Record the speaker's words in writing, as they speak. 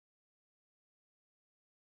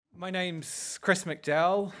My name's Chris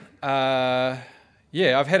McDowall.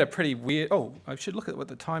 Yeah, I've had a pretty weird... Oh, I should look at what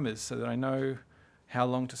the time is so that I know how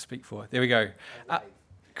long to speak for. There we go.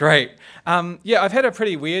 Great. Yeah, I've had a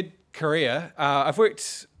pretty weird career. I've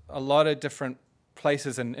worked a lot of different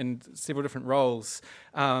places in several different roles,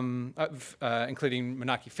 including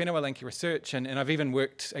Manaaki Whenua, Lanky Research, and I've even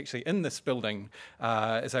worked actually in this building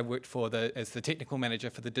as I worked as the technical manager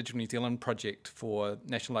for the Digital New Zealand project for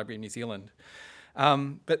National Library of New Zealand.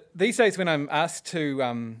 But these days when I'm asked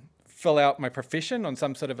to fill out my profession on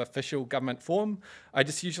some sort of official government form, I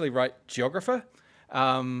just usually write geographer.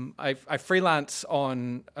 I freelance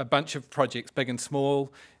on a bunch of projects, big and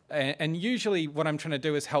small, and usually what I'm trying to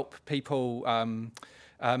do is help people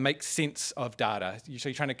make sense of data,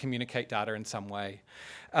 usually trying to communicate data in some way.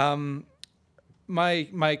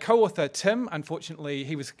 My co-author, Tim, unfortunately,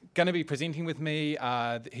 he was going to be presenting with me.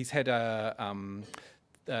 He's had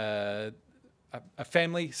a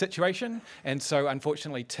family situation, and so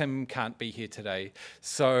unfortunately Tim can't be here today.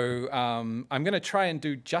 So I'm going to try and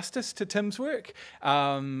do justice to Tim's work,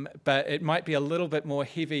 but it might be a little bit more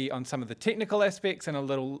heavy on some of the technical aspects and a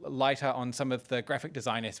little lighter on some of the graphic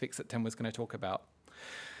design aspects that Tim was going to talk about.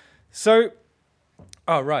 So,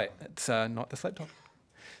 oh right, it's not this laptop.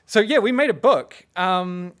 So yeah, we made a book,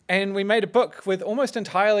 and we made a book with almost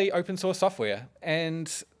entirely open source software,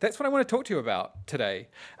 and that's what I want to talk to you about today.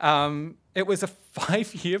 It was a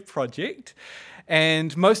 5-year project,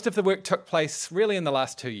 and most of the work took place really in the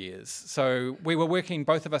last 2 years. So we were working,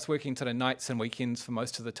 both of us working sort of nights and weekends for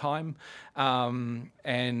most of the time,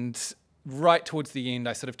 and right towards the end,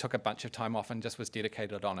 I sort of took a bunch of time off and just was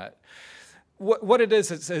dedicated on it. What it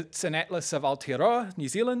is, it's an Atlas of Aotearoa, New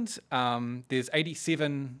Zealand. There's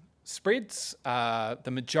 87 spreads.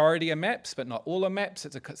 The majority are maps, but not all are maps.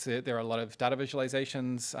 There are a lot of data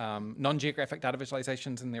visualizations, non-geographic data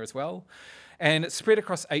visualizations in there as well. And it's spread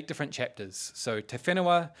across 8 different chapters. So te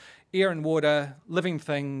whenua, air and water, living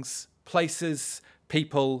things, places,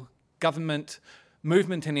 people, government,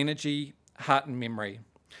 movement and energy, heart and memory.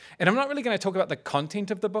 And I'm not really going to talk about the content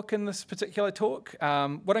of the book in this particular talk. What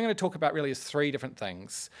I'm going to talk about really is 3 different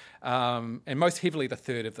things, and most heavily the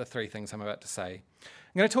third of the 3 things I'm about to say.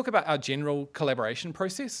 I'm going to talk about our general collaboration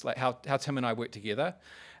process, like how Tim and I work together.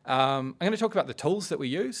 I'm going to talk about the tools that we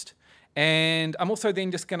used, and I'm also then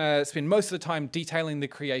just going to spend most of the time detailing the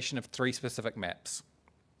creation of 3 specific maps.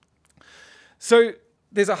 So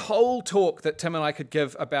there's a whole talk that Tim and I could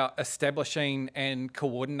give about establishing and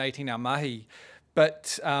coordinating our mahi.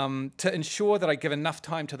 But to ensure that I give enough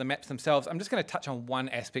time to the maps themselves, I'm just going to touch on one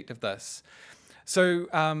aspect of this. So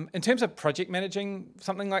in terms of project managing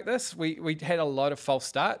something like this, we had a lot of false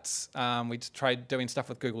starts. We tried doing stuff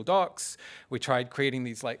with Google Docs. We tried creating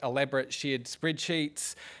these like elaborate shared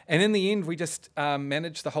spreadsheets. And in the end, we just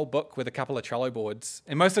managed the whole book with a couple of Trello boards.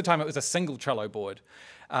 And most of the time, it was a single Trello board.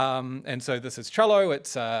 And so this is Trello.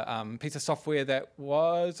 It's a piece of software that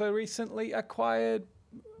was recently acquired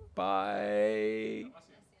by...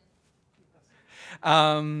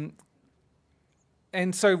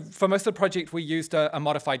 And so for most of the project, we used a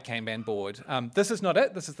modified Kanban board. This is not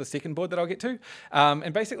it. This is the second board that I'll get to.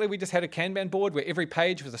 And basically, we just had a Kanban board where every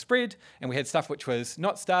page was a spread, and we had stuff which was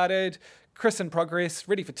not started, Chris in progress,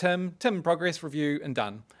 ready for Tim, Tim in progress, review, and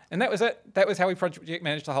done. And that was it. That was how we project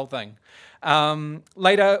managed the whole thing.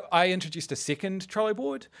 Later, I introduced a second Trello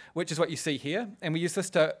board, which is what you see here. And we used this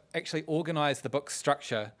to actually organize the book's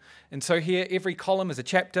structure. And so here, every column is a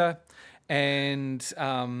chapter, and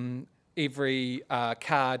every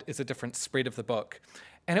card is a different spread of the book.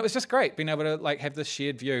 And it was just great being able to like have this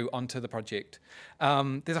shared view onto the project.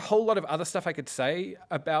 There's a whole lot of other stuff I could say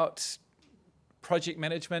about project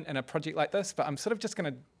management in a project like this, but I'm sort of just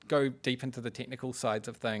going to go deep into the technical sides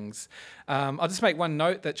of things. I'll just make one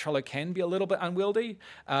note that Trello can be a little bit unwieldy,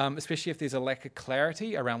 especially if there's a lack of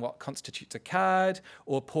clarity around what constitutes a card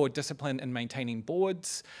or poor discipline in maintaining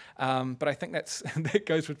boards. But I think that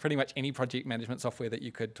goes with pretty much any project management software that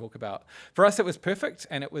you could talk about. For us, it was perfect,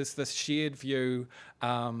 and it was this shared view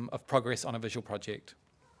of progress on a visual project.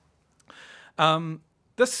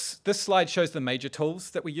 This slide shows the major tools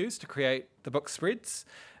that we use to create the book spreads.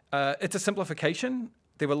 It's a simplification.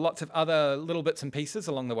 There were lots of other little bits and pieces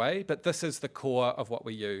along the way, but this is the core of what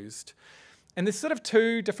we used. And there's sort of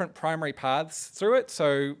 2 different primary paths through it.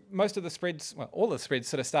 So most of the spreads, well, all the spreads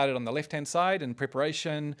sort of started on the left-hand side in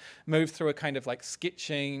preparation, moved through a kind of like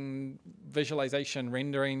sketching, visualization,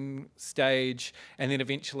 rendering stage, and then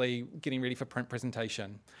eventually getting ready for print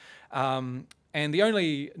presentation. And the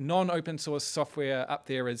only non-open source software up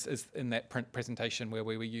there is in that print presentation where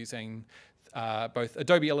we were using both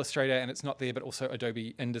Adobe Illustrator, and it's not there, but also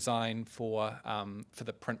Adobe InDesign for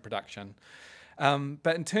the print production.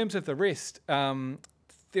 But in terms of the rest,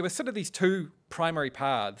 there were sort of these two primary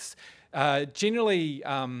paths. Generally,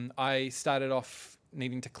 I started off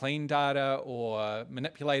needing to clean data or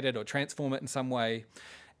manipulate it or transform it in some way.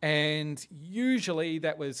 And usually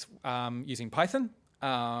that was using Python,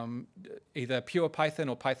 either pure Python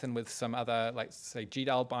or Python with some other, like say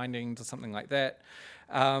GDAL bindings or something like that.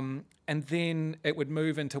 And then it would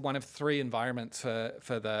move into one of three environments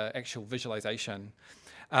for the actual visualization.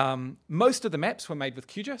 Most of the maps were made with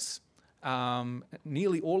QGIS.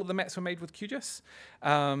 Nearly all of the maps were made with QGIS.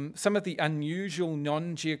 Some of the unusual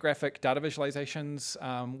non-geographic data visualizations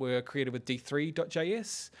were created with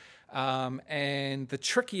D3.js. And the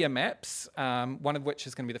trickier maps, one of which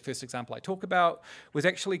is going to be the first example I talk about, was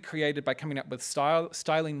actually created by coming up with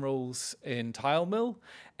styling rules in TileMill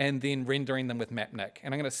and then rendering them with Mapnik.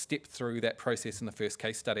 And I'm going to step through that process in the first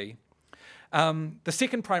case study. The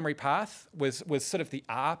second primary path was sort of the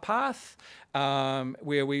R path,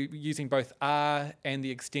 where we're using both R and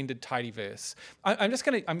the extended tidyverse.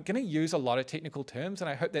 I'm gonna use a lot of technical terms, and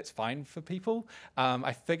I hope that's fine for people.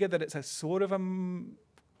 I figure that it's a sort of a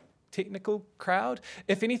technical crowd.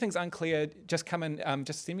 If anything's unclear, just come and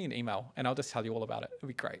just send me an email, and I'll just tell you all about it. It'll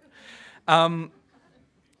be great.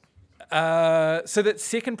 So that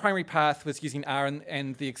second primary path was using R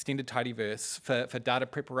and the extended tidyverse for data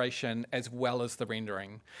preparation as well as the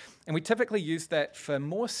rendering. And we typically use that for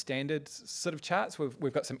more standard sort of charts.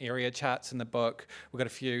 We've got some area charts in the book. We've got a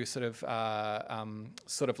few sort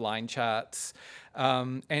of line charts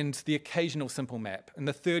and the occasional simple map. And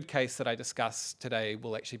the third case that I discuss today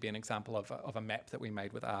will actually be an example of a map that we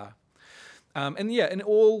made with R. And yeah, in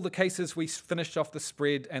all the cases, we finished off the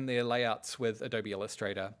spread and their layouts with Adobe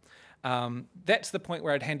Illustrator. That's the point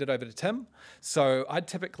where I'd hand it over to Tim. So I'd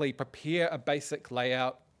typically prepare a basic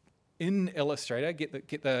layout in Illustrator, get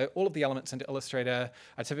all of the elements into Illustrator.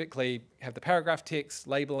 I typically have the paragraph text,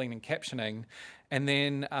 labeling and captioning, and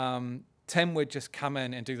then Tim would just come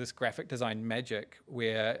in and do this graphic design magic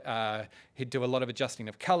where he'd do a lot of adjusting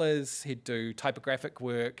of colors, he'd do typographic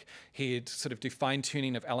work, he'd sort of do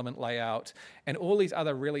fine-tuning of element layout, and all these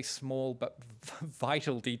other really small but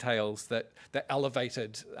vital details that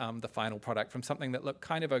elevated the final product from something that looked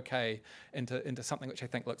kind of okay into something which I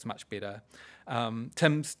think looks much better.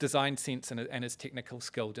 Tim's design sense and his technical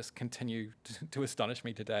skill just continue to astonish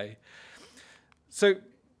me today. So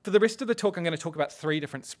for the rest of the talk, I'm going to talk about three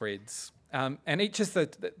different spreads. And each is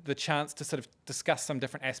the chance to sort of discuss some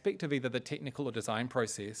different aspect of either the technical or design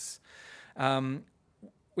process.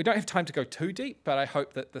 We don't have time to go too deep, but I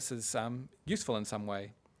hope that this is useful in some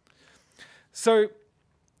way. So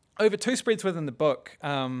over two spreads within the book,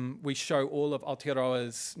 we show all of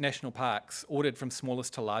Aotearoa's national parks, ordered from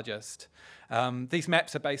smallest to largest. These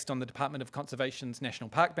maps are based on the Department of Conservation's national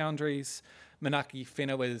park boundaries, Manaaki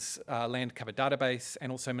Whenua's land cover database,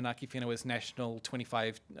 and also Manaaki Whenua's national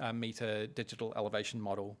 25-metre digital elevation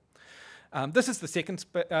model. This is the second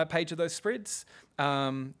page of those spreads.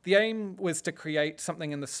 The aim was to create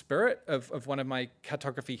something in the spirit of one of my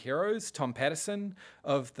cartography heroes, Tom Patterson,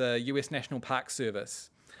 of the US National Park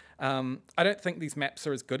Service. I don't think these maps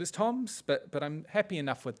are as good as Tom's, but I'm happy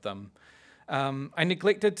enough with them. I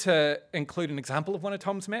neglected to include an example of one of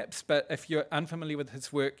Tom's maps, but if you're unfamiliar with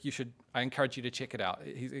his work, I encourage you to check it out.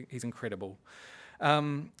 He's incredible.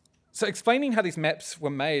 So explaining how these maps were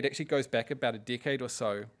made actually goes back about a decade or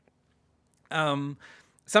so.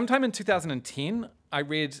 Sometime in 2010, I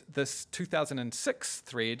read this 2006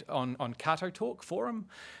 thread on Cartography forum,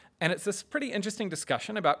 and it's this pretty interesting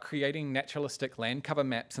discussion about creating naturalistic land cover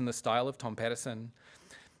maps in the style of Tom Patterson.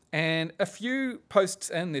 And a few posts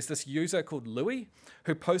in, there's this user called Louis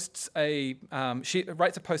who posts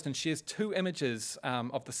writes a post and shares two images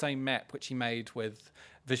of the same map, which he made with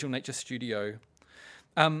Visual Nature Studio.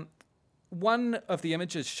 One of the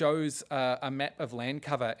images shows a map of land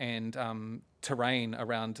cover and terrain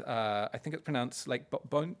around, I think it's pronounced Lake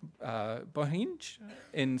Bohinj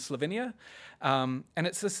in Slovenia. And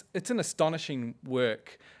it's an astonishing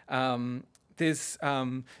work. The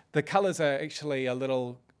colors are actually a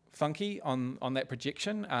little funky on that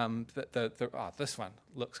projection. This one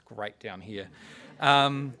looks great down here.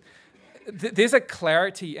 There's a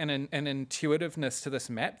clarity and an intuitiveness to this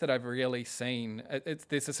map that I've really seen.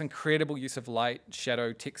 There's this incredible use of light,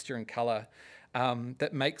 shadow, texture, and color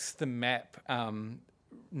that makes the map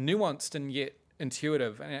nuanced and yet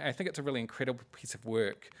intuitive. And I think it's a really incredible piece of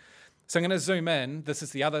work. So I'm going to zoom in. This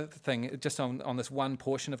is the other thing, just on this one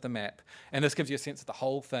portion of the map. And this gives you a sense of the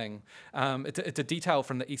whole thing. It's a detail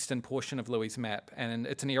from the eastern portion of Louis' map. And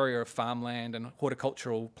it's an area of farmland and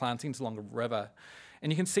horticultural plantings along a river.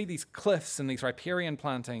 And you can see these cliffs and these riparian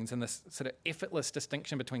plantings and this sort of effortless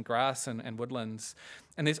distinction between grass and woodlands.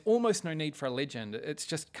 And there's almost no need for a legend. It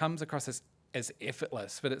just comes across as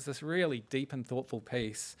effortless, but it's this really deep and thoughtful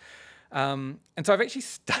piece. And so I've actually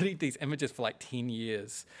studied these images for like 10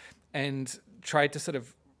 years and tried to sort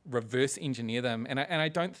of reverse engineer them, and I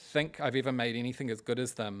don't think I've ever made anything as good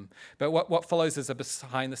as them. But what follows is a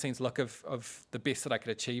behind the scenes look of the best that I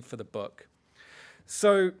could achieve for the book.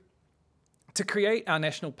 So to create our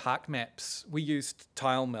national park maps, we used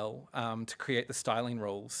TileMill to create the styling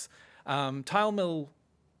rules. TileMill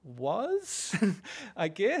was, I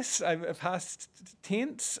guess, a past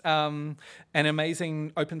tense, an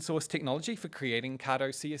amazing open source technology for creating Carto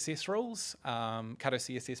CSS rules. Carto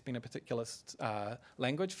CSS being a particular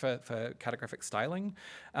language for cartographic styling.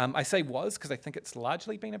 I say was because I think it's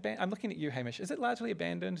largely been abandoned. I'm looking at you, Hamish. Is it largely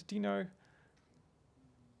abandoned? Do you know? Yeah,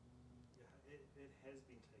 it has been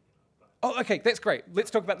taken up. Oh, okay, that's great. Let's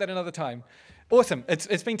talk about that another time. Awesome.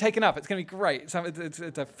 It's been taken up. It's going to be great.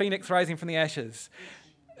 It's a phoenix rising from the ashes.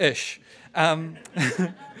 Ish. C'est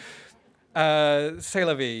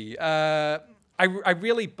la vie. I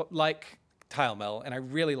really like TileMill and I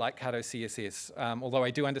really like Carto CSS, although I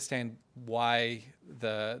do understand why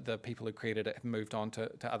the people who created it have moved on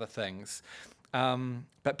to other things.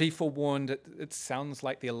 But be forewarned, it sounds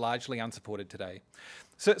like they're largely unsupported today.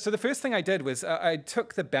 So the first thing I did was I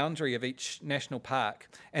took the boundary of each national park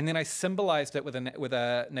and then I symbolized it with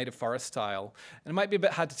a native forest style. And it might be a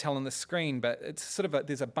bit hard to tell on the screen, but it's sort of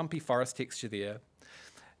there's a bumpy forest texture there.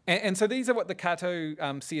 And so these are what the Carto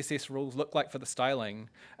CSS rules look like for the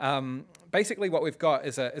styling. Basically what we've got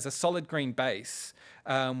is a solid green base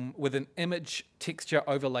with an image texture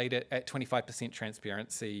overlaid at 25%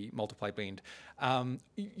 transparency, multiply blend.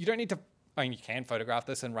 You don't need to, I mean, you can photograph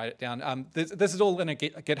this and write it down. This is all in a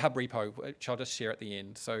GitHub repo, which I'll just share at the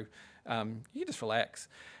end. So you can just relax.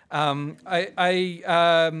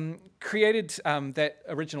 I created that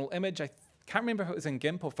original image. I can't remember if it was in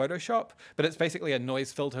GIMP or Photoshop, but it's basically a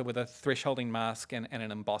noise filter with a thresholding mask and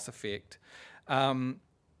an emboss effect.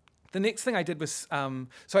 The next thing I did was,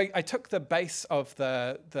 so I took the base of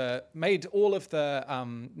made all of the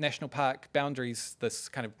national park boundaries this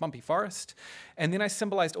kind of bumpy forest, and then I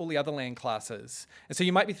symbolized all the other land classes. And so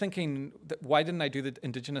you might be thinking, why didn't I do the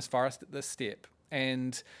indigenous forest at this step?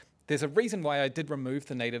 And there's a reason why I did remove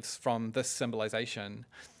the natives from this symbolization.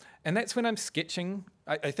 And that's when I'm sketching.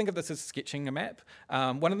 I think of this as sketching a map.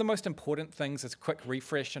 One of the most important things is quick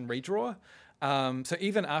refresh and redraw. So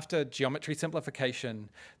even after geometry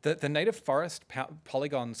simplification, the native forest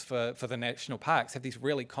polygons for the national parks have these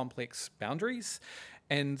really complex boundaries.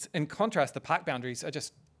 And in contrast, the park boundaries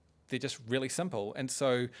they're just really simple. And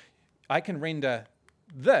so I can render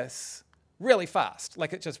this really fast,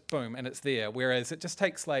 like it just boom and it's there. Whereas it just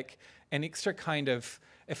takes like an extra kind of,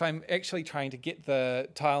 if I'm actually trying to get the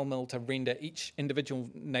TileMill to render each individual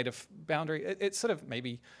native boundary, it's sort of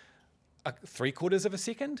maybe 3/4 of a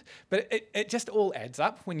second, but it just all adds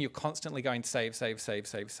up when you're constantly going save, save, save,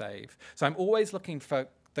 save, save. So I'm always looking for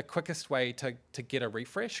the quickest way to get a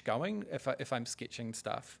refresh going if I'm sketching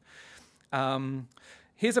stuff.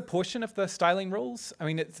 Here's a portion of the styling rules. I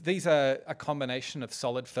mean, these are a combination of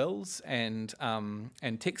solid fills and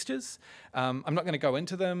textures. I'm not going to go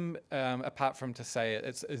into them apart from to say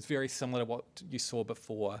it's very similar to what you saw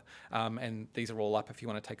before, and these are all up if you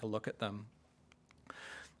want to take a look at them.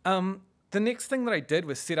 The next thing that I did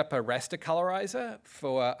was set up a raster colorizer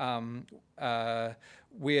for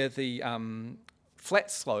where the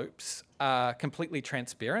flat slopes are completely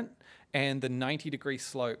transparent and the 90-degree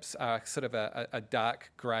slopes are sort of a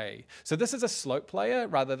dark grey. So this is a slope layer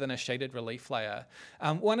rather than a shaded relief layer.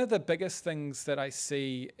 One of the biggest things that I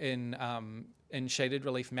see in shaded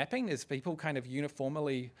relief mapping is people kind of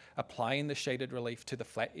uniformly applying the shaded relief to the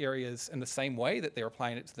flat areas in the same way that they're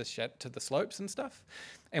applying it to the slopes and stuff.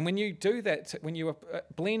 And when you do that, when you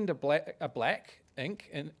blend a black ink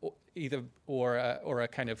in or a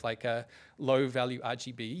kind of like a low value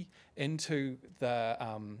RGB into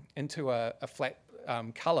a flat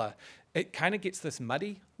color, it kind of gets this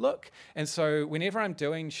muddy look. And so whenever I'm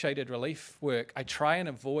doing shaded relief work, I try and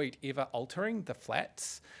avoid ever altering the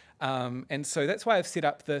flats. And so that's why I've set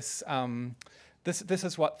up this. This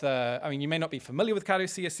is what I mean, you may not be familiar with Carto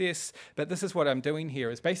CSS, but this is what I'm doing here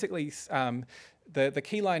is basically the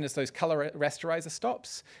key line is those color rasterizer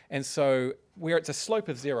stops. And so where it's a slope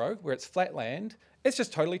of 0, where it's flat land, it's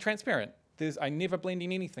just totally transparent. I never blend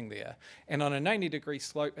in anything there. And on a 90-degree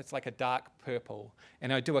slope, it's like a dark purple.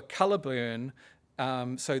 And I do a color burn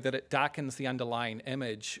so that it darkens the underlying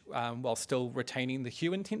image while still retaining the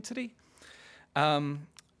hue intensity.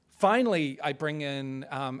 Finally, I bring in,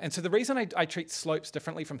 and so the reason I treat slopes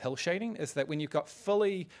differently from hill shading is that when you've got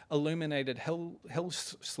fully illuminated hill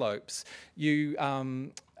slopes, you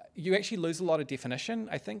actually lose a lot of definition,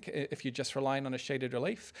 I think, if you're just relying on a shaded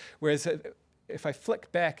relief. Whereas if I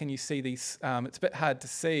flick back and you see these, it's a bit hard to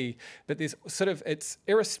see, but there's sort of, it's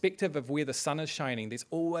irrespective of where the sun is shining, there's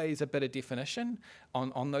always a bit of definition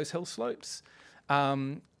on those hill slopes.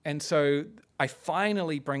 And so I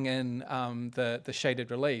finally bring in the shaded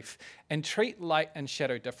relief and treat light and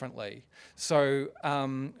shadow differently. So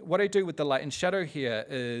what I do with the light and shadow here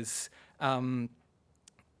is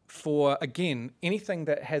for, again, anything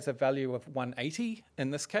that has a value of 180 in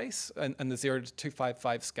this case, in the 0 to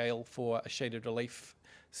 255 scale for a shaded relief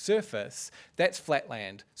surface, that's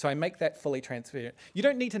flatland. So I make that fully transparent. You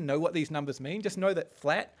don't need to know what these numbers mean, just know that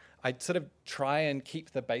flat, I sort of try and keep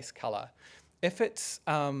the base color. If it's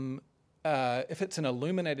an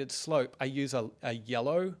illuminated slope, I use a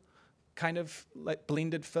yellow kind of like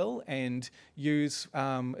blended fill and use,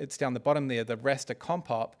 it's down the bottom there, the raster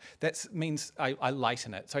compop. That means I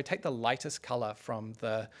lighten it. So I take the lightest color from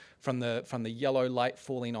the yellow light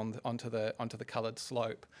falling onto the colored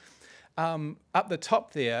slope. Up the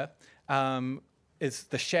top there, is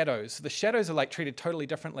the shadows. The shadows are like treated totally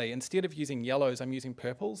differently. Instead of using yellows, I'm using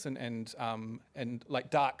purples and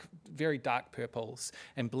like dark, very dark purples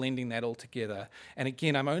and blending that all together. And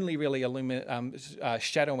again, I'm only really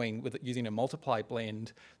shadowing with using a multiply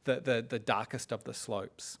blend the darkest of the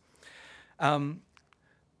slopes.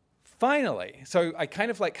 Finally, so I kind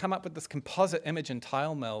of like come up with this composite image in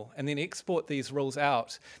TileMill and then export these rules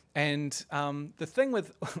out. And the thing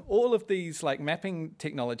with all of these like mapping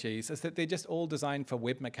technologies is that they're just all designed for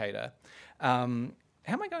WebMacator. How am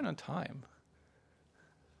I going on time?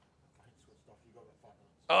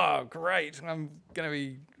 Oh, great. I'm going to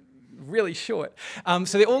be really short.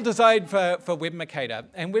 So they're all designed for WebMacator.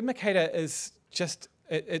 And WebMacator is just,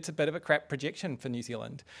 it's a bit of a crap projection for New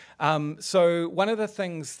Zealand. So one of the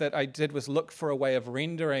things that I did was look for a way of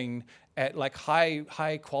rendering at like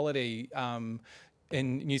high quality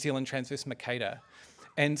in New Zealand transverse Mercator.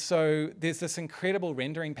 And so there's this incredible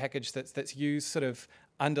rendering package that's used sort of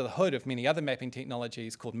under the hood of many other mapping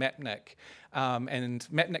technologies called Mapnik. And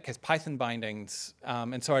Mapnik has Python bindings.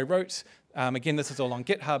 And so I wrote, again, this is all on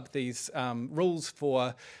GitHub, these rules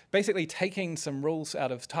for basically taking some rules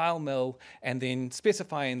out of TileMill and then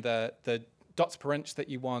specifying the dots per inch that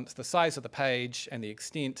you want, the size of the page and the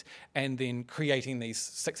extent, and then creating these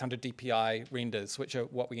 600 DPI renders, which are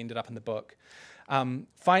what we ended up in the book.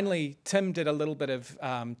 Finally, Tim did a little bit of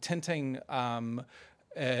tinting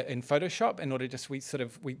in Photoshop in order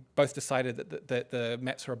we both decided that the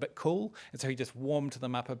maps were a bit cool, and so he just warmed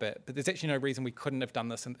them up a bit. But there's actually no reason we couldn't have done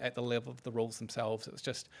this at the level of the rules themselves. It was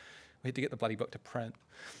just, we had to get the bloody book to print.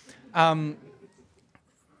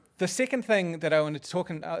 The second thing that I wanted to talk,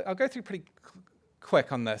 and I'll go through pretty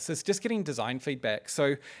quick on this, is just getting design feedback.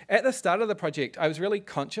 So at the start of the project, I was really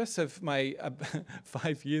conscious of my,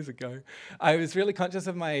 5 years ago, I was really conscious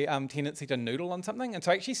of my tendency to noodle on something. And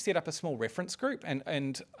so I actually set up a small reference group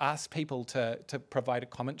and asked people to provide a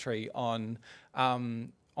commentary on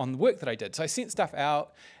the work that I did. So I sent stuff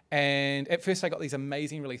out, and at first I got these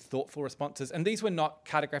amazing, really thoughtful responses. And these were not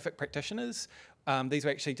cartographic practitioners. These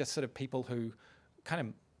were actually just sort of people who kind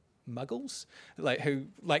of muggles, who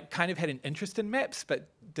kind of had an interest in maps but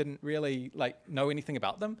didn't really know anything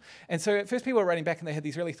about them. And so at first people were writing back and they had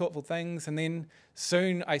these really thoughtful things, and then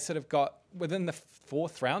soon I sort of got, within the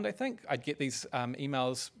 4th round I think, I'd get these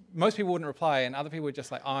emails. Most people wouldn't reply and other people were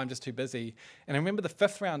just like, oh, I'm just too busy. And I remember the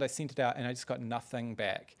 5th round I sent it out and I just got nothing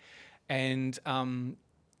back. And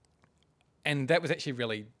that was actually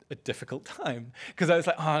really a difficult time, because I was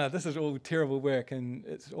like, oh no, this is all terrible work and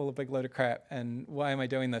it's all a big load of crap and why am I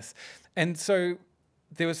doing this? And so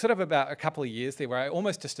there was sort of about a couple of years there where I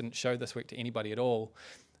almost just didn't show this work to anybody at all.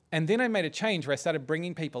 And then I made a change where I started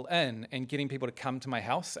bringing people in and getting people to come to my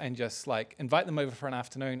house and just invite them over for an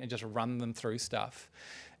afternoon and just run them through stuff.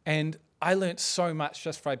 And I learned so much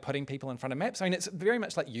just by putting people in front of maps. I mean, it's very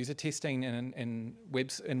much like user testing in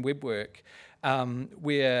web work,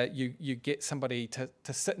 where you get somebody to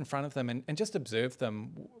sit in front of them and just observe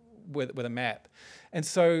them with a map. And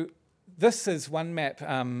so this is one map.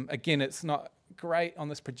 Again, it's not great on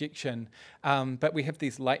this projection, but we have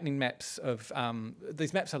these lightning maps of,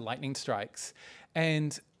 these maps are lightning strikes.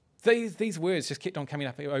 And these words just kept on coming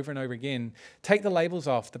up over and over again. Take the labels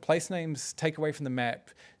off, the place names take away from the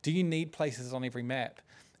map. Do you need places on every map?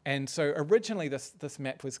 And so originally this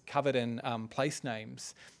map was covered in place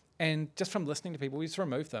names. And just from listening to people, we just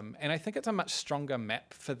removed them. And I think it's a much stronger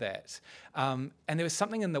map for that. And there was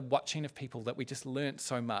something in the watching of people that we just learnt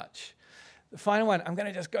so much. the final one, I'm going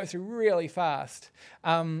to just go through really fast.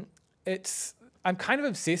 I'm kind of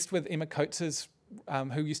obsessed with Emma Coates's,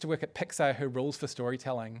 who used to work at Pixar, her rules for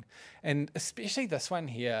storytelling, and especially this one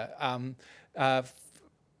here.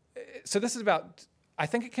 So this is about, I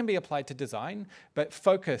think it can be applied to design, but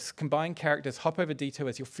focus, combine characters, hop over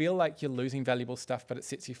detours. You'll feel like you're losing valuable stuff, but it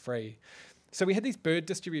sets you free. So we had these bird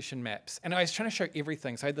distribution maps, and I was trying to show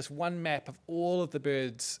everything. So I had this one map of all of the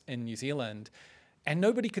birds in New Zealand, and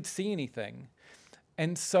nobody could see anything.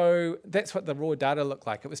 And so that's what the raw data looked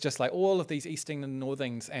like. It was just like all of these easting and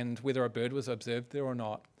northings and whether a bird was observed there or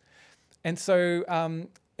not. And so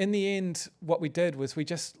in the end, what we did was we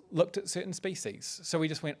just looked at certain species. So we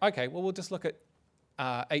just went, okay, well, we'll just look at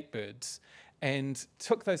 8 birds, and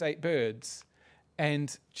took those 8 birds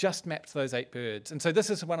and just mapped those 8 birds. And so this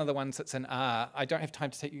is one of the ones that's in R. I don't have time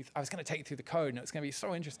to take you, I was going to take you through the code, and it's going to be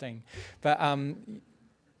so interesting. But you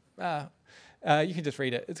can just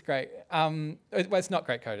read it. It's great. Well, it's not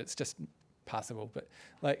great code. It's just passable. But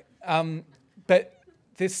but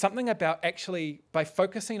there's something about actually, by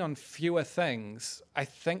focusing on fewer things, I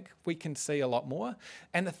think we can see a lot more.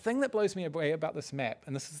 And the thing that blows me away about this map,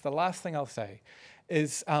 and this is the last thing I'll say,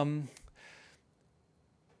 is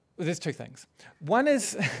there's 2 things. One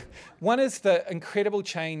is the incredible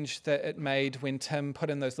change that it made when Tim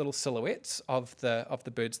put in those little silhouettes of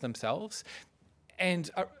the birds themselves.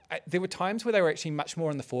 And there were times where they were actually much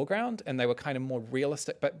more in the foreground and they were kind of more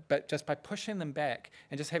realistic, but just by pushing them back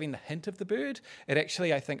and just having the hint of the bird, it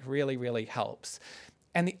actually, I think, really, really helps.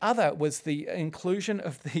 And the other was the inclusion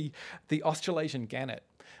of the Australasian gannet.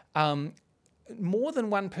 More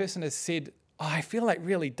than one person has said, oh, I feel like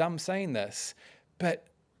really dumb saying this, but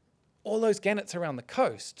all those gannets around the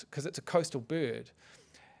coast, because it's a coastal bird.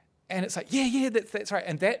 And it's like, yeah, that's right.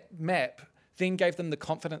 And that map then gave them the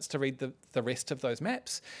confidence to read the rest of those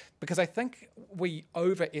maps, because I think we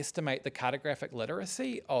overestimate the cartographic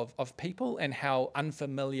literacy of people and how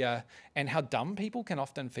unfamiliar and how dumb people can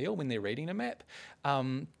often feel when they're reading a map.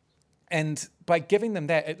 And by giving them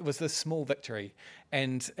that, it was this small victory,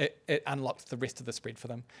 and it unlocked the rest of the spread for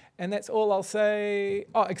them. And that's all I'll say.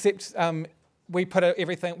 Oh, except we put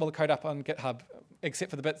everything, well, the code up on GitHub, except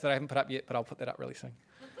for the bits that I haven't put up yet, but I'll put that up really soon.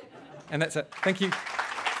 And that's it. Thank you.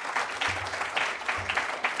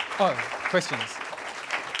 Oh, questions?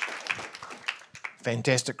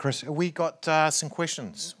 Fantastic, Chris. We got some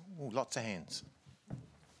questions. Ooh, lots of hands.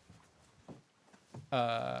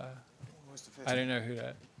 I don't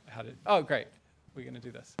know how to. Oh, great. We're going to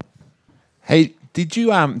do this. Hey, did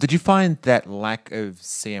you find that lack of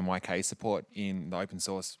CMYK support in the open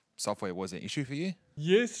source software was an issue for you?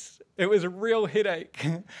 Yes, it was a real headache.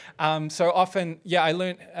 So often, yeah, I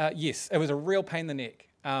learned, yes, it was a real pain in the neck.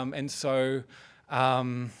 And so,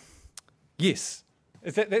 yes,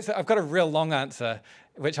 I've got a real long answer,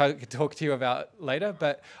 which I could talk to you about later,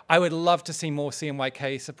 but I would love to see more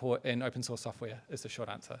CMYK support in open source software, is the short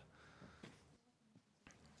answer.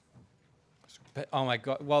 But oh my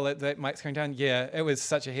God, while that mic's going down, yeah, it was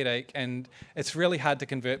such a headache, and it's really hard to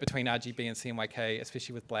convert between RGB and CMYK,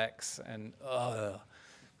 especially with blacks, and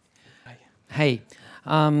Hey,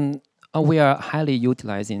 we are highly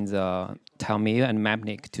utilizing the Talmir and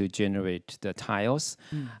Mapnik to generate the tiles,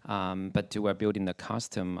 but we're building the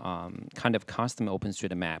custom, kind of custom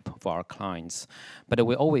OpenStreetMap for our clients. But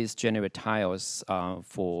we always generate tiles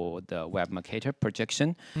for the web marketer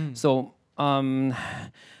projection. So,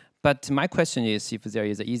 but my question is if there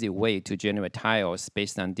is an easy way to generate tiles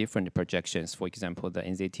based on different projections, for example, the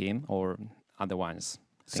NZTM or other ones.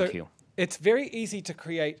 Thank you. It's very easy to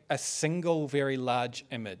create a single very large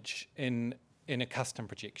image in a custom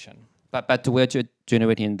projection. But we're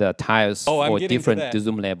generating the tiles for different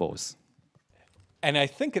zoom levels. And I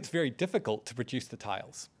think it's very difficult to produce the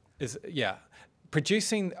tiles.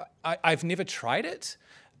 Producing, I've never tried it.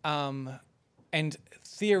 And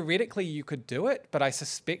theoretically you could do it, but I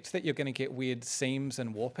suspect that you're going to get weird seams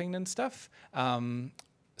and warping and stuff.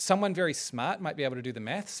 Someone very smart might be able to do the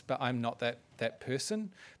maths, but I'm not that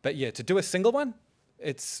person. But yeah, to do a single one,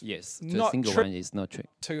 it's not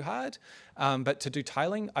too hard. But to do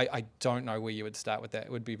tiling, I don't know where you would start with that.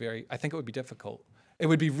 It would be I think it would be difficult. It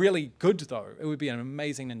would be really good though. It would be an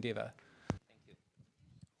amazing endeavor. Thank you.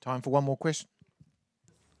 Time for one more question.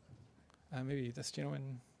 Maybe this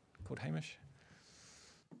gentleman called Hamish.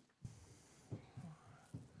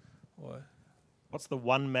 Or what's the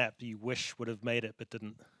one map you wish would have made it but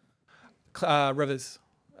didn't? Rivers,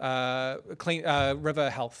 river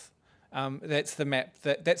health. That's the map.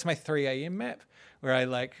 That's my 3 a.m. map, where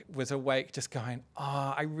I was awake just going,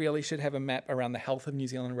 oh, I really should have a map around the health of New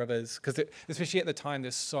Zealand rivers, because especially at the time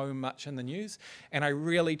there's so much in the news, and I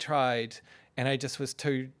really tried, and I just was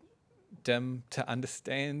too dim to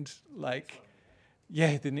understand, like,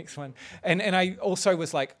 yeah, the next one. And I also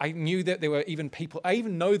was like, I knew that there were even people, I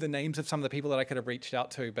even know the names of some of the people that I could have reached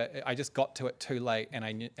out to, but I just got to it too late, and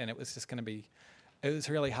I knew, and it was just going to be, it was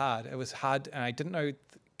really hard. It was hard, and I didn't know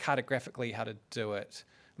cartographically how to do it,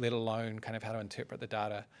 let alone kind of how to interpret the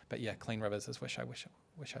data. But yeah, clean rivers is wish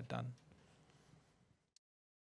I'd done.